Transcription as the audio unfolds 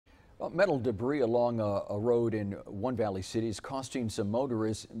Well, metal debris along a road in One Valley City is costing some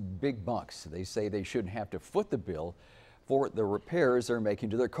motorists big bucks. They say they shouldn't have to foot the bill for the repairs they're making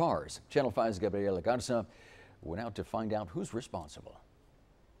to their cars. Channel 5's Gabriela Garza went out to find out who's responsible.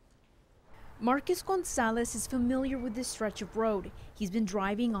 Marcus Gonzalez is familiar with this stretch of road. He's been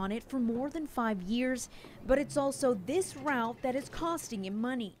driving on it for more than 5 years, but it's also this route that is costing him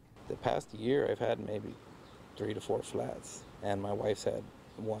money. The past year, I've had maybe 3 to 4 flats, and my wife's had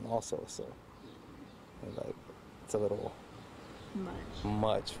one also, so it's a little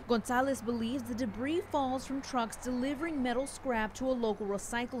much. Gonzalez believes the debris falls from trucks delivering metal scrap to a local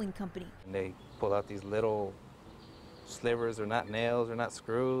recycling company. And they pull out these little slivers, or not nails, or not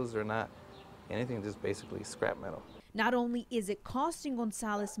screws, or not anything, just basically scrap metal. Not only is it costing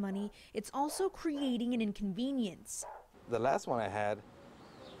Gonzalez money, it's also creating an inconvenience. The last one I had,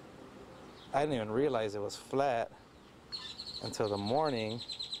 I didn't even realize it was flat until the morning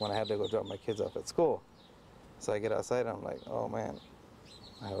when I had to go drop my kids off at school. So I get outside and I'm like, oh man,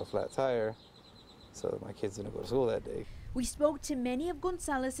 I have a flat tire. So my kids didn't go to school that day. We spoke to many of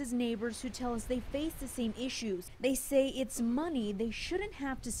Gonzalez's neighbors who tell us they face the same issues. They say it's money they shouldn't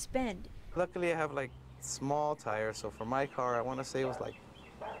have to spend. Luckily I have like small tires, so for my car I want to say it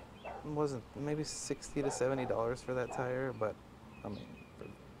wasn't maybe $60 to $70 for that tire, but I mean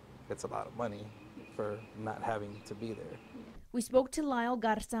it's a lot of money for not having to be there. We spoke to Lyle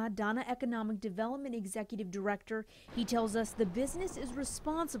Garza, Donna Economic Development Executive Director. He tells us the business is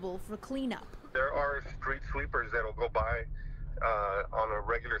responsible for cleanup. There are street sweepers that will go by on a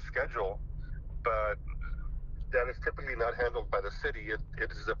regular schedule, but that is typically not handled by the city.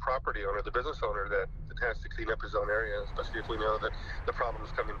 It is the property owner, the business owner, that has to clean up his own area, especially if we know that the problem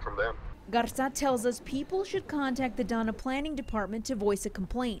is coming from them. Garza tells us people should contact the Donna Planning Department to voice a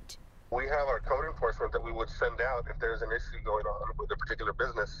complaint. We have our code enforcement that we would send out if there's an issue going on with a particular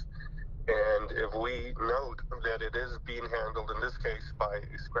business. And if we note that it is being handled, in this case, by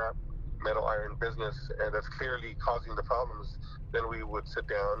a scrap metal iron business, and that's clearly causing the problems, then we would sit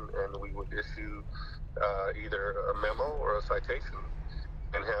down and we would issue either a memo or a citation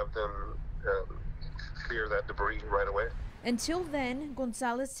and have them clear that debris right away. Until then,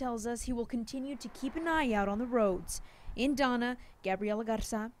 Gonzalez tells us he will continue to keep an eye out on the roads. In Donna, Gabriela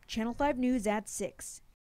Garza, Channel 5 News at 6.